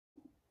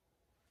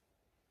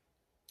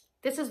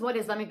This is what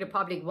Islamic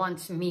Republic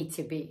wants me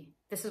to be.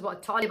 This is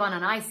what Taliban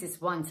and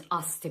ISIS wants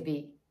us to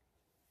be.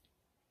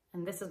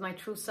 And this is my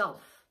true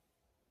self.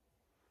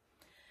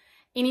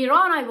 In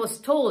Iran, I was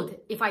told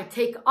if I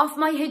take off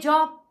my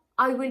hijab,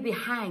 I will be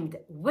hanged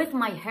with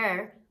my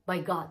hair by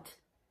God.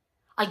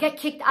 I'll get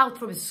kicked out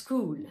from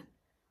school.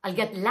 I'll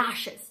get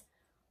lashes.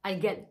 I'll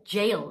get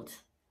jailed.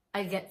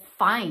 I'll get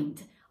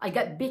fined. I'll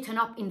get beaten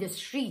up in the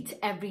street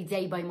every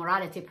day by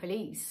morality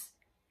police.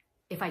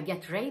 If I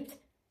get raped,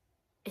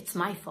 it's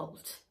my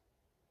fault.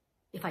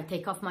 If I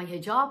take off my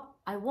hijab,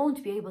 I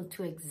won't be able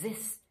to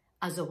exist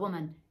as a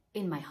woman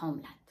in my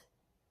homeland.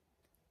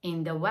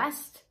 In the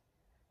West,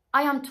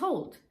 I am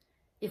told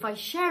if I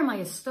share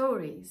my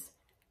stories,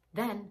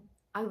 then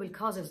I will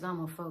cause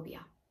Islamophobia.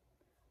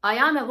 I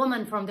am a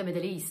woman from the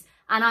Middle East,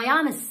 and I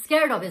am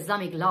scared of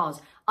Islamic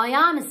laws. I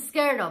am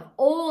scared of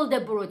all the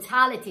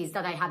brutalities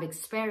that I have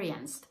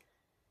experienced.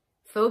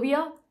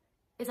 Phobia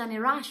is an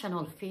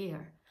irrational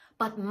fear,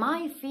 but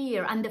my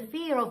fear and the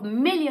fear of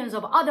millions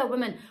of other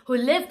women who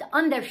lived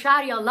under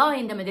Sharia law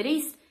in the Middle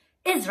East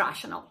is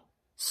rational.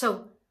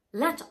 So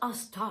let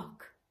us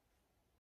talk.